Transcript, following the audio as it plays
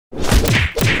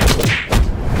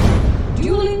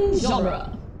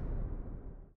genre.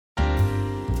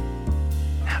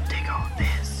 Now dig on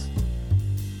this.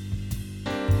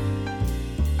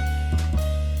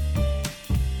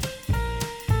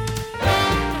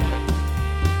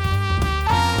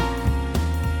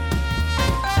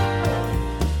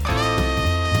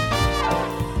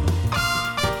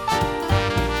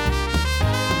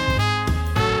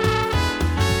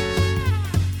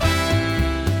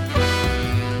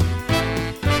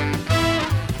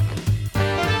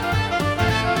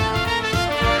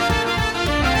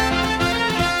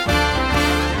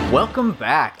 Welcome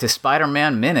back to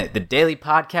Spider-Man Minute, the daily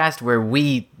podcast where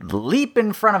we leap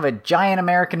in front of a giant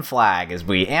American flag as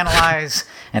we analyze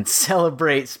and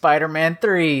celebrate Spider-Man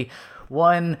 3,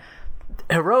 one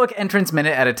heroic entrance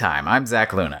minute at a time. I'm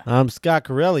Zach Luna. I'm Scott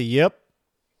Corelli, yep.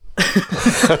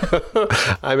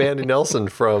 I'm Andy Nelson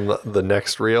from The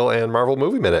Next Reel and Marvel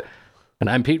Movie Minute. And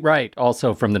I'm Pete Wright,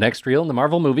 also from The Next Reel and the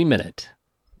Marvel Movie Minute.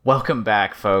 Welcome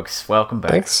back, folks. Welcome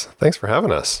back. Thanks for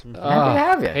having us. Happy to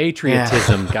have you.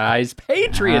 Patriotism, guys.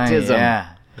 Patriotism.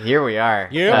 Yeah. Here we are.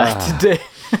 Yep. Today.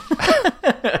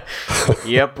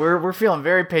 Yep, we're feeling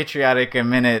very patriotic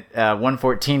in minute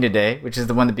 114 today, which is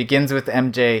the one that begins with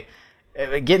MJ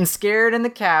getting scared in the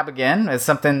cab again as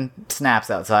something snaps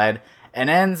outside,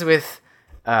 and ends with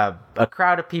a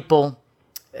crowd of people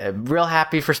real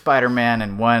happy for Spider-Man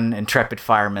and one intrepid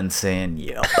fireman saying,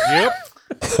 "Yep, Yep.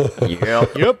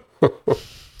 yep, Yep.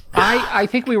 I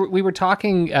think we were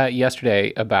talking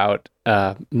yesterday about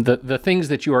the things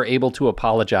that you are able to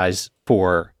apologize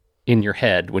for in your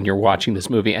head when you're watching this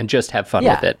movie and just have fun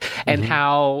with it. And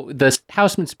how the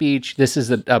Houseman speech, this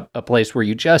is a place where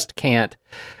you just can't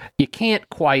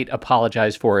quite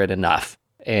apologize for it enough.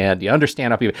 And you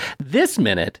understand how people... This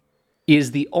minute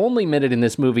is the only minute in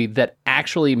this movie that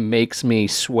actually makes me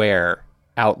swear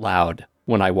out loud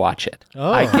when I watch it.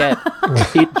 Oh. I get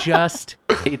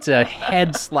it's a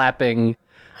head slapping,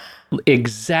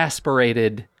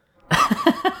 exasperated,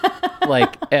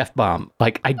 like F-bomb.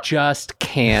 Like I just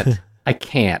can't. I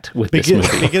can't with this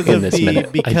movie because in of this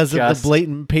minute. because of the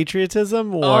blatant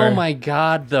patriotism, or Oh my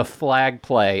God, the flag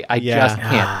play. I just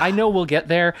can't. I know we'll get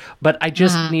there, but I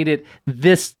just need it.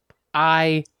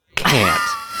 I can't.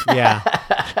 yeah.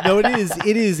 No,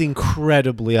 it is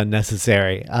incredibly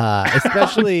unnecessary.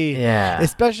 Especially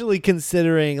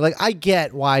considering, like, I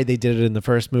get why they did it in the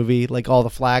first movie, like all the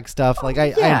flag stuff. Like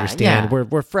I understand. Yeah.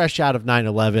 We're fresh out of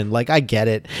 9/11. Like I get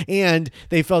it. And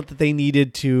they felt that they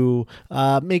needed to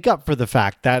make up for the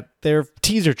fact that their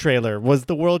teaser trailer was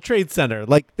the World Trade Center.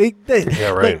 Like they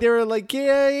like they were like,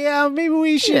 yeah, maybe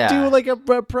we should do like a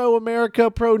pro America,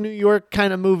 pro New York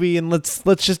kind of movie, and let's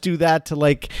just do that to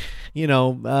like,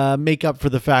 make up for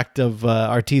the fact of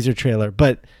our teaser trailer.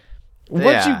 But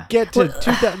once you get to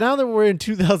now that we're in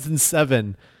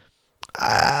 2007,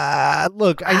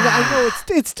 look, I know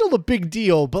it's still a big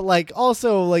deal, but like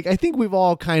also like I think we've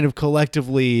all kind of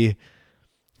collectively,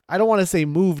 I don't want to say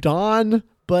moved on,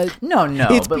 but No,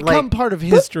 it's but become like, part of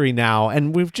history now,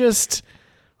 and we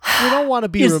don't want to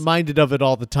be reminded of it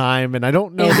all the time. And I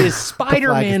don't know. And that is the flag is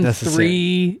Spider-Man necessary.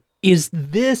 3, is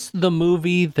this the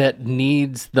movie that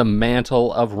needs the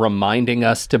mantle of reminding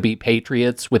us to be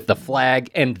patriots with the flag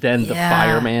and then the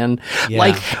fireman? Yeah.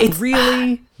 Like, it's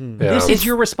really... This Yeah. is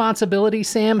your responsibility,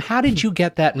 Sam. How did you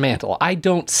get that mantle? I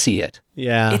don't see it.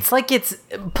 Yeah. it's like it's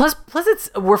plus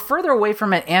we're further away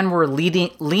from it and we're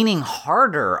leaning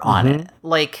harder on it.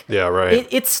 Like Yeah, right.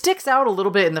 It sticks out a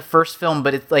little bit in the first film,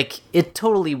 but it's like it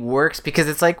totally works because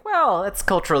it's like, well, that's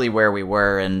culturally where we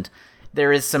were, and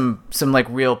there is some like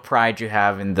real pride you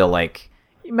have in the like,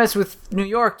 you mess with New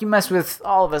York, you mess with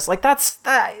all of us. Like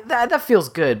that feels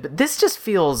good. But this just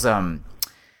feels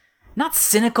not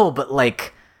cynical, but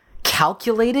like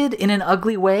calculated in an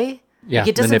ugly way. Yeah, like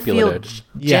it doesn't feel manipulative.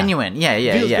 genuine. Yeah,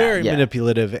 It feels very yeah.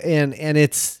 manipulative, and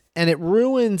it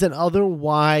ruins an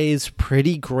otherwise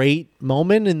pretty great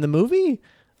moment in the movie.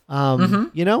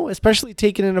 Especially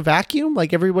taken in a vacuum,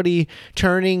 like everybody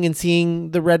turning and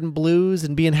seeing the red and blues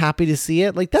and being happy to see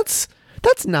it. Like that's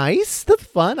nice. That's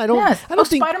fun. I don't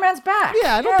think Spider-Man's back.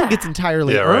 Yeah, I don't think it's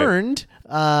entirely right. earned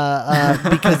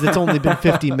because it's only been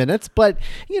 50 minutes. But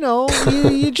you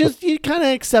kind of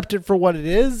accept it for what it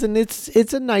is, and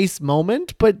it's a nice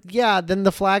moment. But yeah, then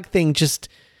the flag thing just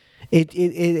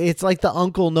it's like the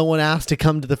uncle no one asked to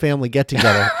come to the family get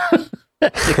together.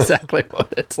 That's exactly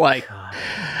what it's like.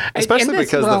 Especially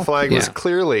because the flag was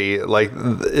clearly like,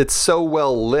 it's so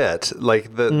well lit.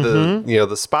 Like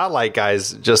the spotlight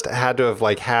guys just had to have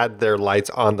like had their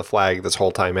lights on the flag this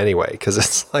whole time anyway, because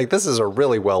it's like, this is a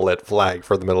really well lit flag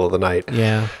for the middle of the night.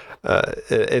 Yeah.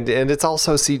 and it's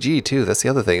also CG too. That's the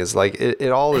other thing. Is like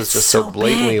it all is just so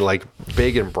blatantly big. Like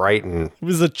big and bright, and it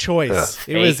was a choice.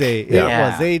 It was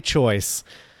a choice.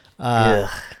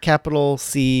 Capital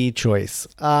C choice.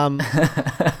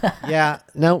 Yeah,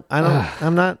 no, I don't.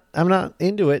 I'm not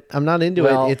into it. I'm not into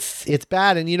it. It's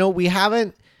bad, and we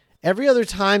haven't. Every other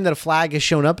time that a flag has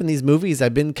shown up in these movies,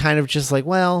 I've been kind of just like,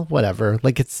 well, whatever.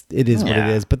 Like it is what it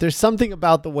is. But there's something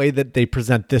about the way that they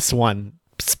present this one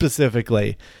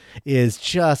specifically is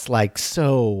just like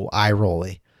so eye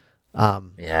rolly.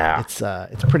 It's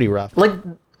pretty rough. Like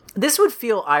this would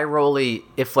feel eye rolly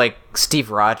if like Steve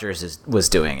Rogers was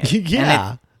doing it.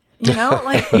 Yeah.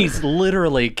 Like he's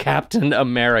literally Captain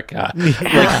America.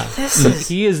 Yeah.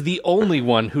 He is the only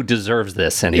one who deserves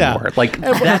this anymore. Yeah. Like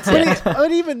that's it.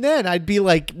 But even then, I'd be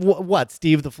like, "What,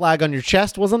 Steve? The flag on your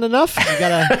chest wasn't enough. You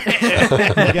gotta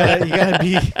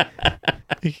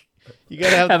be." You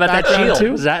gotta have How about that shield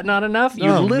too? Is that not enough?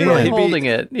 You're literally holding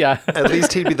it. Yeah. At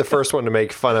least he'd be the first one to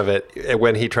make fun of it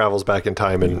when he travels back in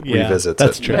time and revisits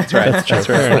that's it. True. That's right. That's true.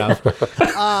 Fair enough.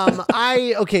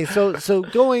 So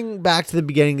going back to the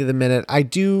beginning of the minute, I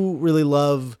do really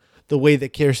love the way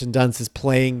that Kirsten Dunst is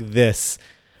playing this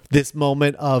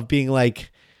moment of being like,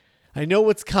 I know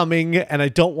what's coming and I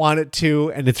don't want it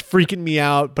to, and it's freaking me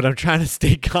out, but I'm trying to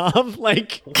stay calm.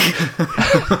 Like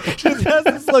she has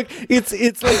this look.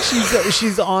 It's like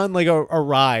she's on like a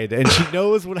ride and she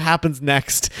knows what happens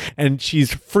next and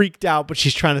she's freaked out, but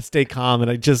she's trying to stay calm. And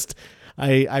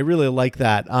I really like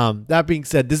that. That being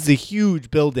said, this is a huge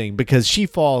building because she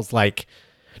falls like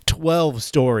 12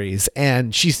 stories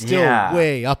and she's still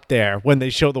way up there when they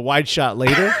show the wide shot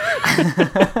later.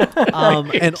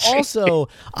 And also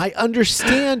I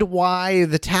understand why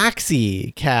the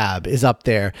taxi cab is up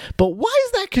there, but why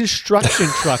is that construction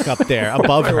truck up there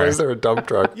above her? Why is there a dump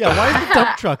truck? Yeah, why is the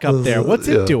dump truck up there? What's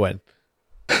it doing?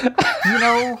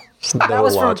 That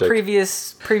was from a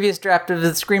previous draft of the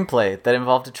screenplay that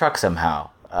involved a truck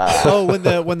somehow. When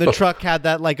the truck had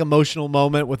that like emotional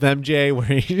moment with MJ where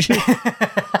he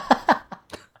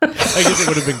I guess it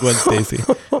would have been Gwen Stacy.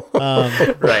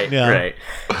 Right.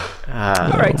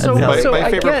 All right. So my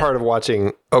favorite part of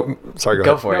watching. Oh, sorry.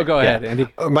 Go ahead. For it. No, go ahead, Andy.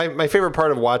 My favorite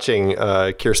part of watching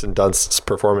Kirsten Dunst's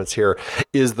performance here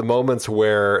is the moments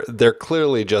where they're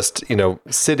clearly just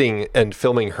sitting and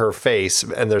filming her face,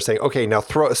 and they're saying, "Okay, now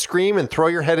scream and throw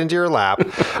your head into your lap.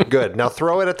 Good. Now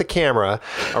throw it at the camera.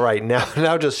 All right.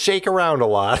 Now just shake around a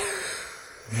lot."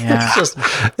 Yeah.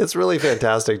 It's really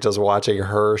fantastic just watching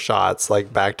her shots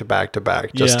like back to back to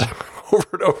back, just over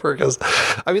and over. Because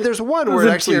there's one where it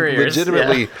actually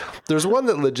legitimately, there's one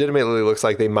that legitimately looks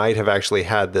like they might have actually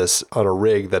had this on a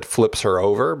rig that flips her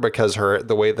over because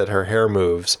the way that her hair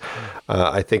moves.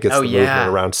 I think it's the movement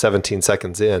around 17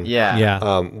 seconds in. Yeah.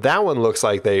 That one looks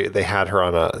like they had her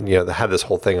on they had this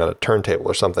whole thing on a turntable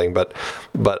or something. But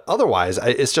otherwise,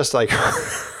 it's just like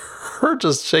her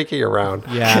just shaking around.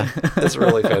 Yeah. It's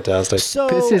really fantastic. So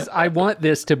I want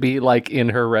this to be like in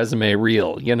her resume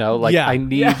reel, I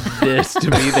need this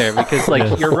to be there because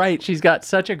you're right. She's got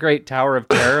such a great Tower of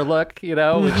Terror look,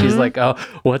 and she's like, oh,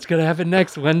 what's going to happen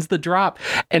next? When's the drop?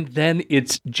 And then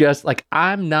it's just like,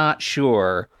 I'm not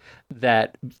sure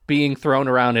that being thrown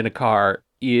around in a car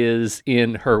is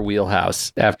in her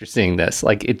wheelhouse after seeing this.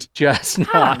 Like, it's just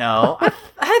not. I don't know.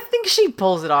 I think she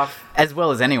pulls it off as well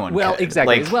as anyone Well, could.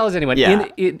 exactly. As well as anyone. Yeah.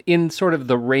 In sort of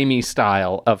the Raimi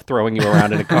style of throwing you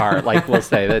around in a car, like we'll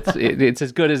say, it's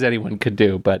as good as anyone could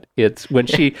do. But it's when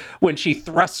she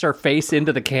thrusts her face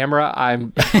into the camera,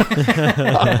 I'm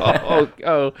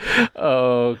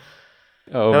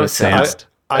Sam.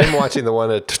 I'm watching the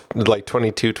one at like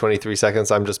 22, 23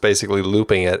 seconds. I'm just basically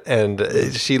looping it, and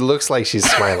she looks like she's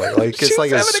smiling. Like it's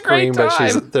like a scream, but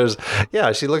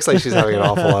she looks like she's having an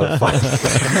awful lot of fun.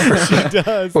 She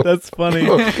does. That's funny.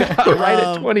 Right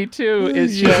at 22,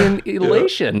 she's in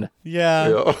elation.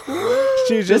 Yeah.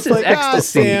 She's just like,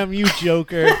 Sam, you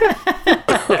joker.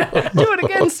 Do it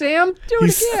again, Sam. Do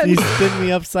it again. He spun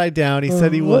me upside down. He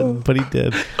said he wouldn't, but he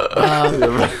did.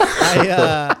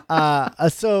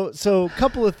 So a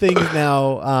couple of things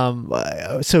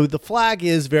now. So the flag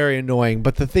is very annoying,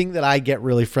 but the thing that I get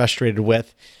really frustrated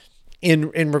with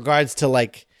in regards to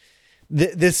like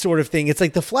this sort of thing, it's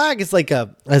like the flag is like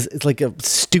a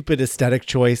stupid aesthetic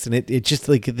choice, and it's just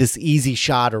like this easy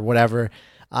shot or whatever.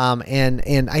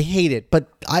 And I hate it, but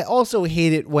I also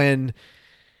hate it when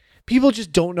people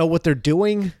just don't know what they're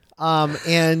doing.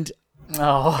 And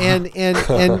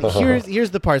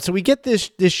here's the part. So we get this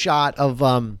shot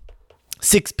of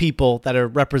 6 people that are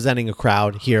representing a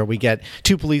crowd here. We get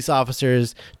 2 police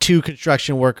officers, 2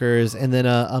 construction workers, and then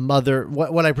a mother,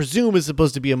 what I presume is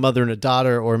supposed to be a mother and a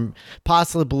daughter, or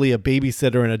possibly a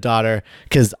babysitter and a daughter,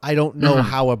 because I don't know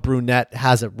how a brunette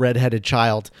has a redheaded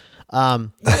child. Yeah,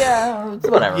 it's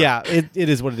whatever. Yeah, it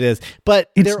is what it is. But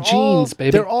It's genes,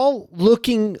 baby. They're all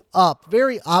looking up,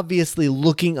 very obviously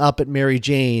looking up at Mary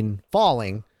Jane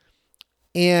falling.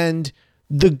 And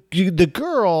the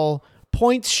girl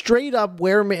points straight up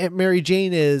where Mary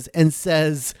Jane is and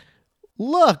says,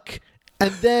 "Look."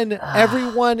 And then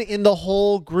everyone in the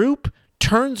whole group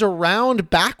turns around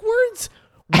backwards.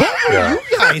 What were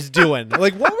you guys doing?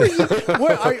 Like, what were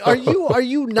you? Are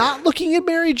you not looking at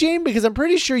Mary Jane? Because I'm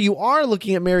pretty sure you are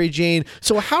looking at Mary Jane.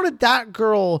 So how did that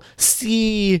girl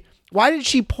see? Why did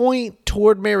she point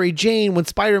toward Mary Jane when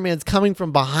Spider-Man's coming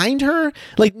from behind her?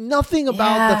 Like, nothing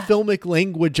about the filmic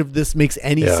language of this makes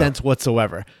any sense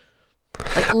whatsoever.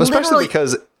 Like, especially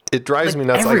because it drives me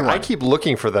nuts. everyone. Like, I keep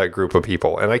looking for that group of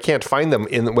people, and I can't find them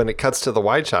when it cuts to the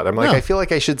wide shot. I'm like, I feel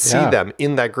like I should see them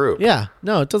in that group. Yeah,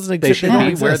 no, it doesn't exist. They should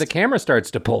don't be where exist. the camera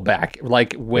starts to pull back,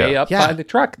 like way up by the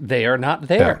truck. They are not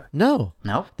there. No,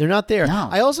 they're not there. No.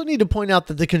 I also need to point out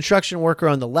that the construction worker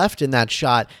on the left in that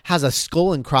shot has a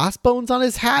skull and crossbones on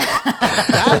his hat.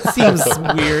 That seems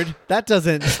weird. That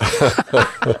doesn't.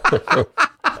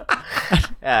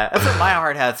 Yeah, that's what my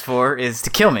hard hat's for, is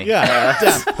to kill me. Yeah,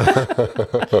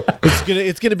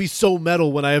 it's gonna be so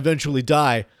metal when I eventually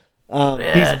die.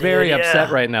 He's very upset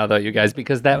right now, though, you guys,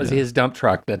 because that was his dump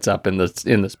truck that's up in the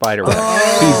spider web.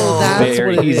 That's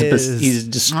what it is. He's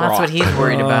distraught. That's what he's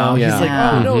worried about. He's like,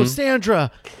 oh no, Mm-hmm.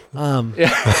 Sandra.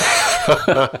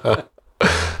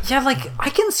 Yeah, like,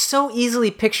 I can so easily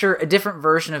picture a different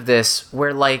version of this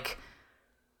where, like,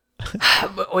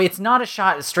 it's not a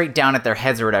shot straight down at their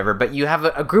heads or whatever, but you have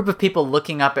a group of people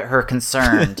looking up at her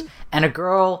concerned, and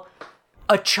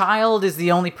a child is the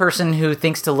only person who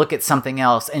thinks to look at something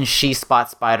else, and she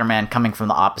spots Spider-Man coming from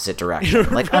the opposite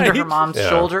direction, like under her mom's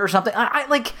shoulder or something. I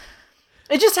like,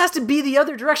 it just has to be the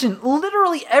other direction.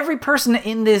 Literally every person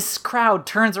in this crowd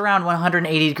turns around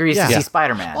 180 degrees to see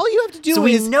Spider-Man. All you have to do so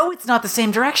is we know it's not the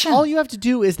same direction. all you have to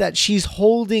do is that she's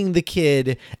holding the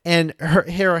kid and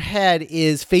her head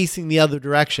is facing the other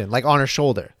direction, like on her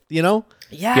shoulder, you know?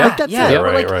 Yeah, Like, that's it.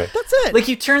 Or, like, That's it. Like,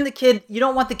 you turn the kid, you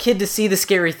don't want the kid to see the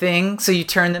scary thing, so you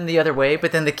turn them the other way,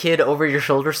 but then the kid over your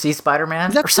shoulder sees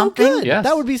Spider-Man That's or something. so good. Yes.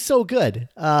 That would be so good.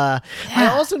 I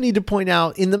also need to point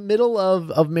out, in the middle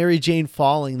of Mary Jane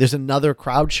falling, there's another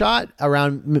crowd shot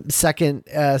around second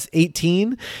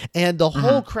 18, and the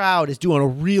whole crowd is doing a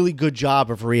really good job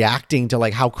of reacting to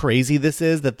like how crazy this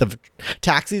is, that the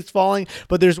taxi's falling.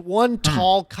 But there's one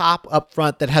tall cop up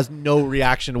front that has no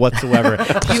reaction whatsoever.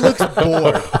 He looks bored,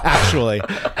 actually.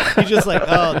 He's just like,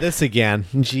 oh, this again.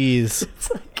 Jeez.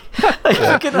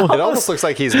 It almost looks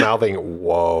like he's mouthing,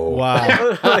 "Whoa!"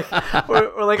 Wow.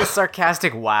 or like a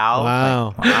sarcastic wow.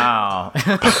 Wow.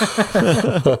 Like,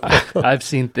 wow. I've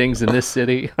seen things in this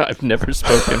city I've never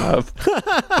spoken of.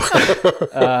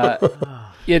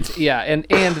 It's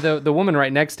and the woman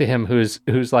right next to him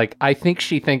who's like, I think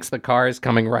she thinks the car is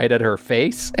coming right at her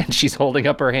face, and she's holding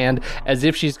up her hand as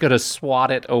if she's gonna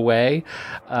swat it away.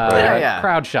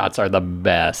 Crowd shots are the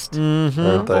best.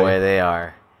 Boy, they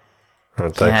are.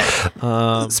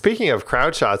 Speaking of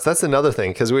crowd shots, that's another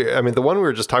thing, because the one we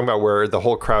were just talking about where the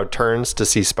whole crowd turns to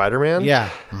see Spider-Man. Yeah.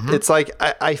 It's like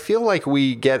I feel like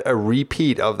we get a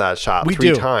repeat of that shot We three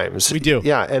do. times. We do.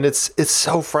 Yeah, and it's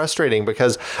so frustrating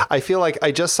because I feel like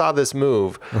I just saw this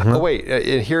move. Oh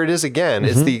wait, here it is again.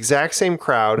 It's the exact same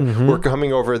crowd. We're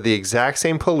coming over the exact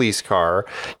same police car.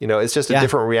 It's just a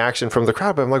different reaction from the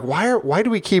crowd. But I'm like, why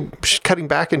do we keep cutting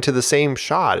back into the same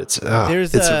shot?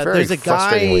 There's a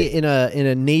guy in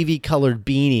a navy colored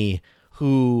beanie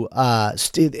who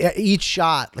each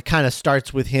shot kind of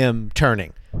starts with him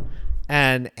turning,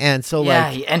 and so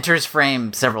he enters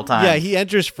frame several times. Yeah, he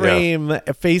enters frame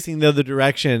facing the other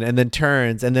direction and then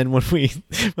turns, and then when we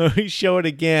show it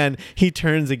again, he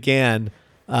turns again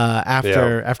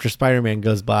after Spider-Man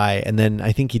goes by, and then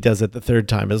I think he does it the third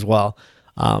time as well.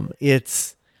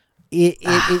 It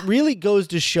really goes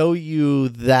to show you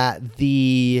that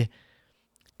the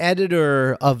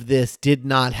editor of this did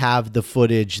not have the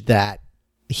footage that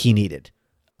he needed.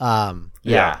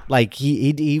 Like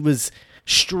he was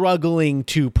struggling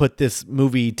to put this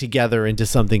movie together into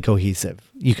something cohesive.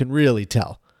 You can really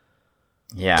tell.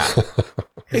 Yeah.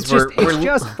 It's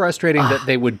just frustrating that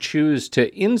they would choose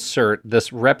to insert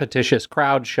this repetitious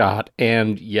crowd shot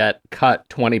and yet cut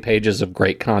 20 pages of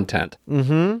great content.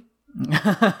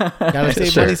 Gotta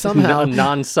save money somehow. A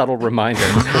non-subtle reminder.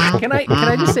 Can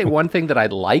I just say one thing that I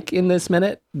like in this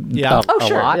minute? Yeah. A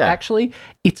lot, actually.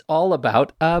 It's all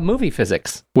about movie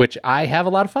physics, which I have a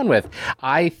lot of fun with.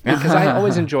 Because I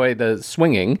always enjoy the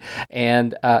swinging,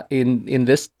 and in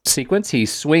this sequence, he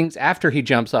swings after he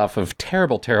jumps off of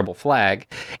terrible flag.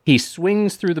 He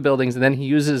swings through the buildings, and then he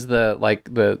uses the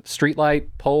streetlight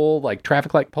pole, like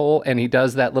traffic light pole, and he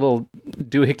does that little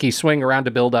doohickey swing around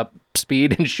to build up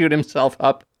speed and shoot himself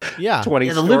up 20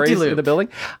 stories in the building.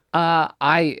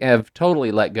 I have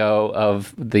totally let go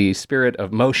of the spirit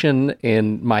of motion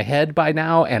in my head by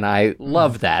now, and I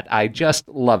love that. I just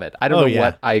love it. I don't know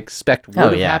what I expect would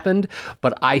have happened,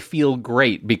 but I feel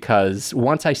great because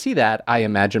once I see that, I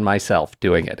imagine myself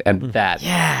doing it, and that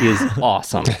is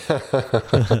awesome.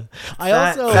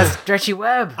 That's stretchy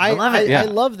web. I love it. I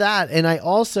love that, and I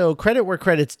also, credit where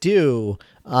credit's due.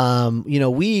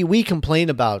 We complain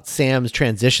about Sam's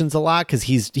transitions a lot because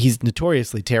he's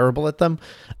notoriously terrible at them.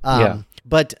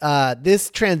 But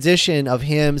this transition of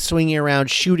him swinging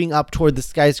around, shooting up toward the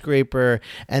skyscraper,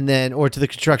 and then or to the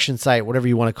construction site, whatever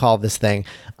you want to call this thing,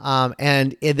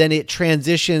 and then it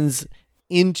transitions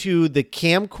into the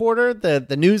camcorder,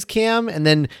 the news cam, and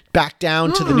then back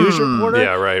down to the news reporter.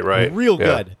 Yeah, right. Real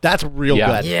good. That's real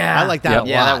good. Yeah, I like that a lot.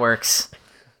 Yeah, that works.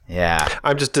 Yeah.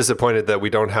 I'm just disappointed that we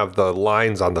don't have the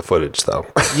lines on the footage, though.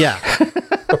 Yeah.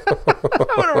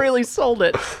 I would have really sold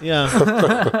it. Yeah.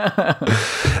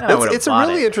 It's a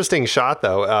really interesting shot,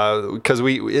 though, because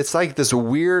it's like this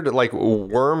weird, like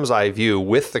worm's eye view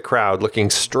with the crowd looking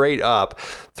straight up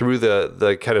through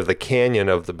the kind of the canyon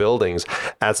of the buildings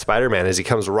at Spider-Man as he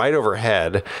comes right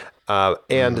overhead.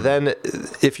 And then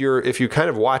if you kind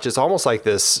of watch, it's almost like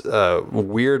this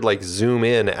weird like zoom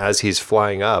in as he's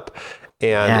flying up.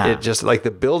 And it just like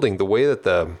the building, the way that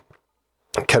the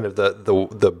kind of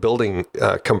the building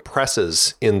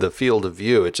compresses in the field of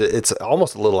view, it's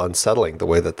almost a little unsettling the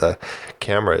way that the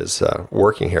camera is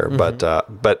working here,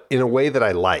 but in a way that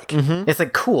I like. It's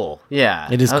like cool. Yeah.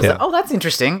 It is cool. Like, oh, that's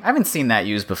interesting. I haven't seen that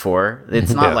used before.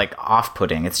 It's not like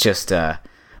off-putting. It's just,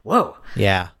 whoa.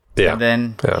 Yeah. Yeah. And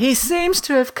then he seems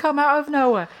to have come out of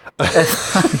nowhere.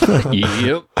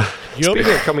 Yep.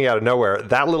 Speaking of coming out of nowhere,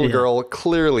 that little girl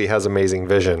clearly has amazing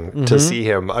vision to see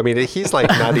him. I mean, he's like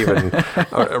not even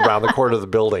around the corner of the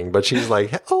building, but she's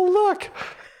like, oh, look.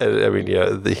 I mean,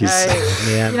 he's...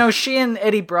 she and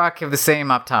Eddie Brock have the same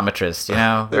optometrist,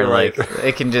 where right.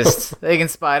 they can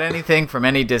spot anything from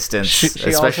any distance,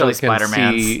 especially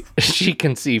Spider-Man. She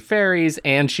can see fairies,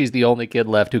 and she's the only kid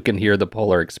left who can hear the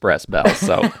Polar Express bell.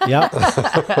 So,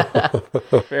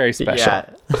 very special. Yeah,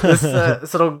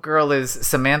 this little girl is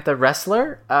Samantha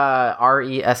Ressler,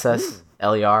 Ressler.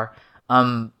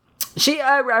 She,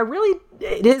 I really,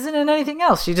 it isn't in anything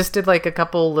else. She just did like a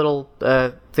couple little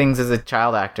things as a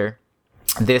child actor.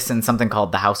 This and something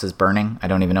called The House is Burning. I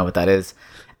don't even know what that is.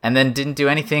 And then didn't do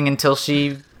anything until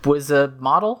she was a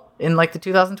model in like the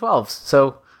 2012s.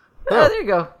 So there you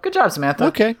go. Good job, Samantha.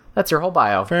 Okay. That's your whole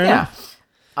bio. Fair enough.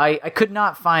 I could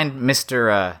not find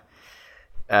Mr.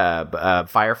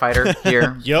 Firefighter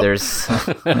here. There's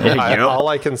all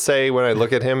I can say when I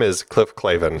look at him is Cliff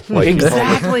Clavin. Like,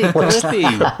 exactly, Cliffy.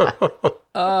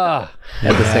 Had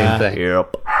the same thing.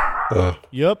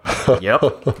 Yep.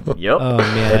 Oh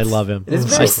man, I love him. It's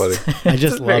very, so funny. I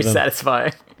just love very him.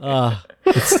 satisfying.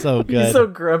 It's so good. He's so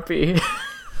grumpy.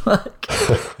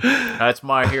 That's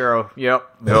my hero.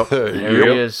 Yep. There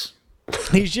he is.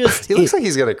 He's just... He looks like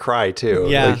he's going to cry, too.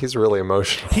 Yeah. Like, he's really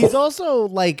emotional. He's also,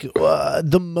 like,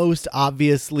 the most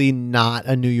obviously not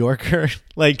a New Yorker,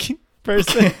 like,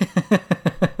 person.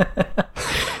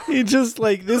 He just,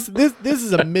 like, this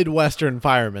is a Midwestern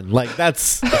fireman. Like,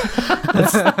 that's this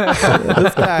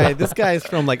guy is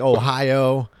from, like,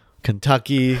 Ohio,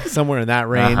 Kentucky, somewhere in that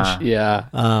range. Yeah.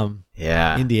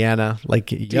 Indiana, like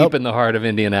Deep in the heart of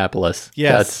Indianapolis.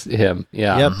 Yes. That's him.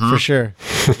 Yeah. Yep, for sure.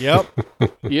 Yep.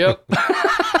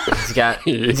 He's got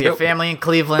family in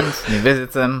Cleveland. And he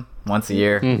visits them once a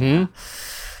year.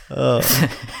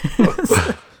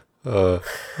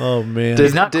 Oh man.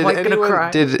 He's not quite gonna cry.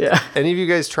 Did any of you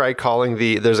guys try calling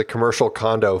there's a commercial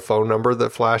condo phone number that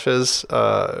flashes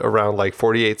around like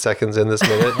 48 seconds in this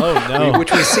minute? Oh no.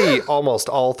 Which we see almost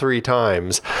all 3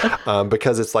 times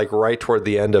because it's like right toward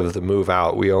the end of the move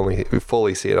out. We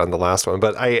fully see it on the last one.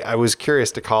 But I was curious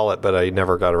to call it, but I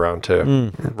never got around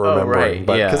to remembering.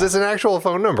 But because it's an actual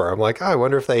phone number, I'm like, I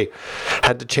wonder if they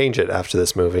had to change it after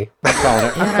this movie. I'm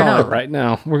calling it right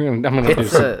now. I'm gonna do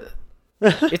some.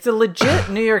 It's a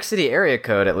legit New York City area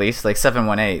code, at least, like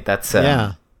 718. That's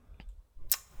I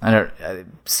don't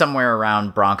somewhere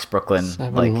around Bronx, Brooklyn,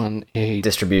 like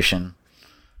distribution.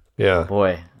 Yeah,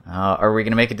 boy, Are we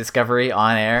gonna make a discovery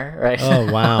on air? Right?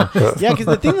 Oh wow. Yeah, because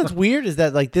the thing that's weird is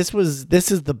that like this is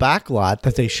the back lot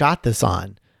that they shot this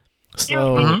on.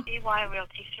 So. EY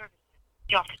Realty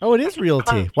Services. Oh, it is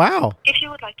Realty. Wow. If you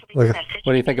would like to leave a message.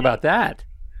 What do you think about that?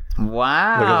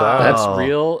 Wow. Look at that. That's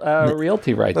real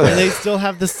Realty right there. And they still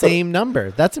have the same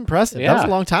number. That's impressive. That was a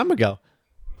long time ago.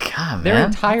 God, Their man.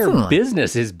 entire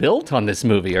business is built on this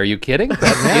movie. Are you kidding?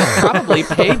 It's probably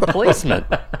paid placement.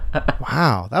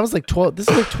 Wow. That was like 12. This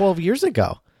is like 12 years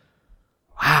ago.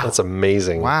 Wow. That's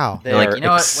amazing. Wow. They're like, They're you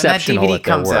know what? When that exceptional DVD at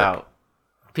their comes work. out,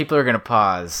 people are gonna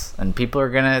pause, and people are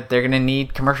gonna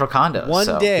need commercial condos. One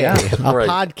so. day, Yeah. a Right.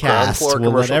 Ground podcast floor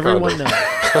will let commercial everyone know.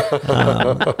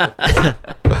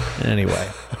 Anyway,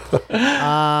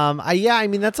 I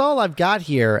mean that's all I've got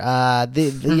here.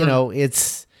 You know,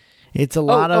 it's a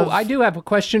lot of. I do have a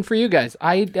question for you guys.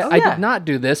 I did not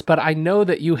do this, but I know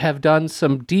that you have done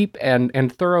some deep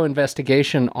and thorough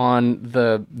investigation on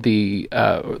the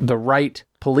right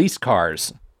police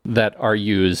cars that are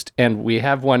used, and we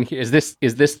have one here. Is this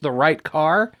the right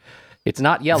car? It's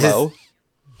not yellow.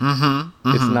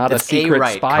 It's not It's a secret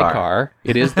right spy car.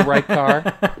 It is the right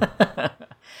car.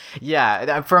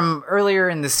 Yeah, from earlier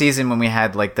in the season when we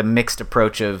had like the mixed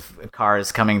approach of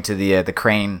cars coming to the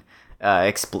crane,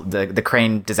 the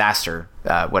crane disaster,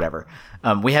 whatever.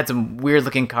 We had some weird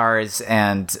looking cars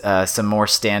and some more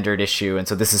standard issue, and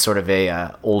so this is sort of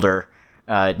a older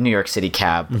New York City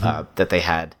cab that they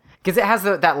had because it has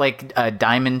that like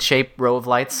diamond shaped row of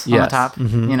lights on the top,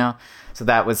 you know. So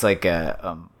that was like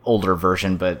a older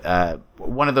version, but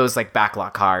one of those like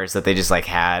backlot cars that they just like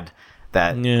had.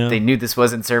 That they knew this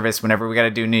was in service whenever we got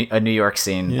to do a New York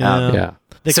scene. Yeah.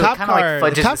 The So it cop kinda, like, car,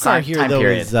 fudges the cop the car time here though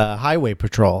period. is Highway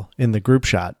Patrol in the group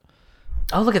shot.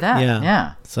 Oh, look at that!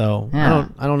 Yeah. So Yeah.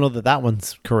 I don't know that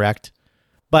one's correct,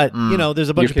 but you know, there's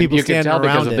a bunch of people you can standing tell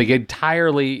because around of it. the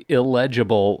entirely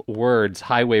illegible words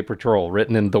 "Highway Patrol"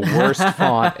 written in the worst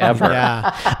font ever.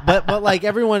 Yeah, but like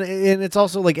everyone, and it's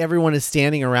also like everyone is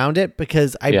standing around it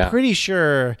because I'm pretty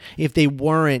sure if they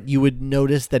weren't, you would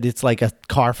notice that it's like a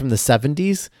car from the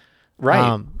 70s.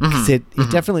 Right. Because it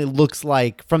definitely looks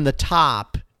like from the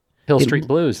top. Hill Street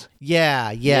Blues.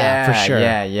 Yeah, Yeah, for sure.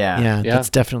 yeah. That's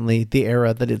definitely the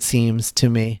era that it seems to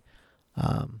me.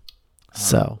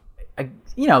 So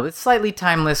You know, the slightly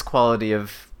timeless quality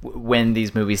of when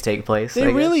these movies take place.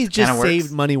 they really just Kinda saved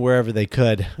works. money wherever they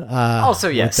could. Also,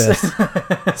 with yes.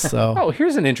 this. So Oh,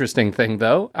 here's an interesting thing,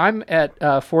 though. I'm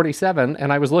at 47,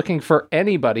 and I was looking for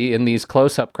anybody in these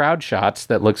close-up crowd shots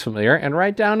that looks familiar, and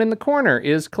right down in the corner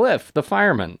is Cliff, the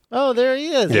fireman. there he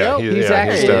is. Yeah, Yep. He's yeah,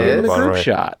 actually down in the bottom group right.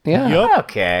 shot. Yeah. Yep.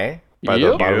 Okay. By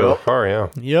the bottom of the car, yeah.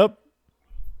 Yep.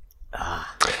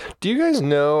 Do you guys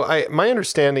know? My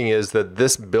understanding is that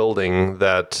this building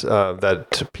that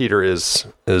Peter is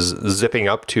zipping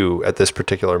up to at this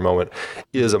particular moment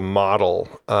is a model.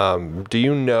 Do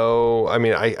you know? I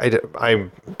mean, I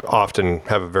often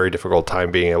have a very difficult time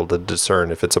being able to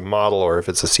discern if it's a model or if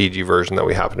it's a CG version that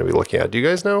we happen to be looking at. Do you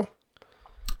guys know?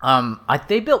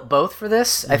 They built both for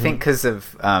this, I think, because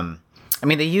of. I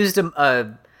mean, they used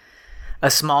a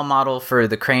small model for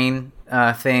the crane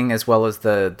thing as well as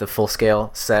the full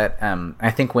scale set.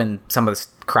 I think when some of this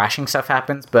crashing stuff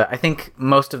happens, but I think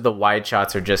most of the wide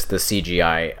shots are just the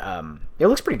CGI. It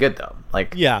looks pretty good though.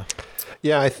 Like Yeah.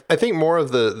 Yeah, I think more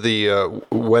of the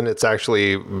when it's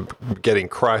actually getting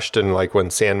crushed and like when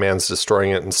Sandman's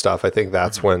destroying it and stuff. I think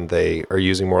that's when they are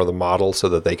using more of the model so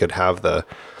that they could have the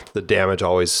damage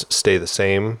always stay the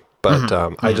same. But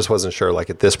I just wasn't sure,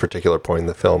 like at this particular point in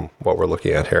the film, what we're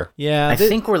looking at here. Yeah. I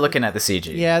think we're looking at the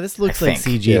CG. Yeah, this looks I like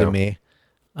think. CG to me.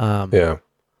 Yeah.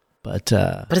 But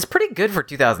But it's pretty good for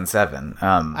 2007.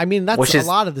 I mean, that's a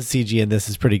lot of the CG in this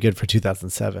is pretty good for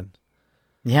 2007.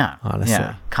 Yeah, honestly.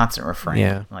 yeah. Constant refrain.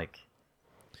 Yeah. Like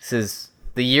this is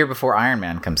the year before Iron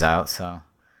Man comes out, so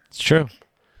It's true.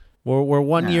 We're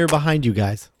 1 year behind you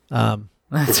guys.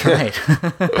 that's right.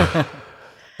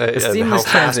 And how seamless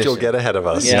fast you'll transition. get ahead of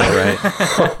us. Yeah,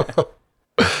 right.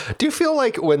 Do you feel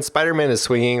like when Spider-Man is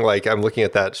swinging, like I'm looking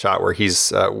at that shot where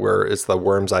he's where it's the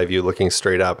worm's eye view looking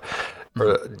straight up,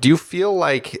 do you feel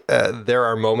like there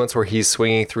are moments where he's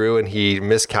swinging through and he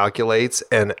miscalculates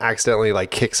and accidentally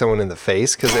like kicks someone in the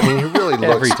face? Because I mean, he really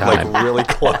looks like really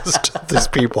close to these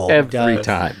people. Every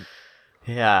time.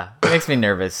 Yeah, it makes me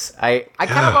nervous. I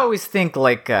kind of always think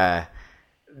like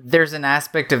there's an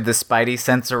aspect of the Spidey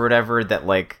sense or whatever that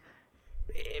like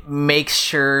makes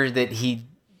sure that he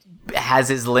has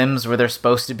his limbs where they're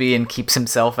supposed to be and keeps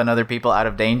himself and other people out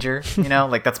of danger. You know,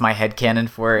 like that's my headcanon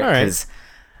for it. All right. Because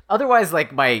otherwise,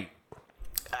 like my,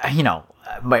 you know,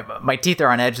 my teeth are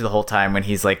on edge the whole time when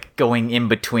he's like going in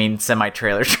between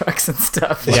semi-trailer trucks and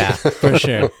stuff. Yeah, for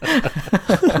sure.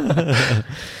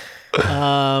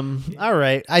 All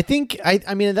right. I think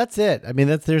I mean that's it. I mean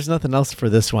there's nothing else for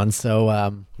this one. So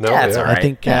that's all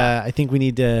right. I think we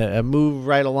need to move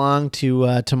right along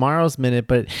to tomorrow's minute.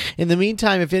 But in the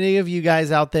meantime, if any of you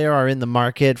guys out there are in the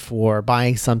market for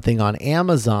buying something on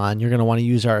Amazon, you're going to want to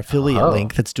use our affiliate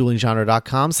link. That's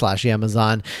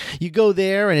duelinggenre.com/Amazon. You go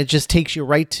there and it just takes you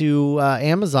right to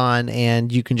Amazon,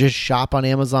 and you can just shop on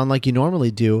Amazon like you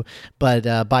normally do.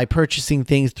 But by purchasing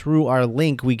things through our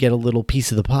link, we get a little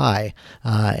piece of the pie.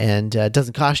 And it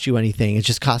doesn't cost you anything. It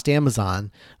just cost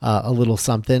Amazon a little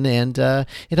something, and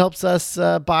it helps us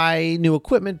buy new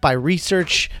equipment, buy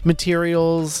research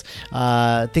materials,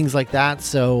 things like that.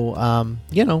 So,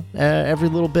 every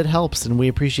little bit helps, and we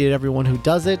appreciate everyone who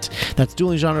does it. That's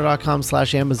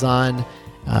duelinggenre.com/Amazon,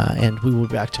 and we will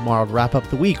be back tomorrow to wrap up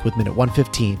the week with minute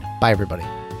 115. Bye, everybody.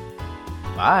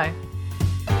 Bye.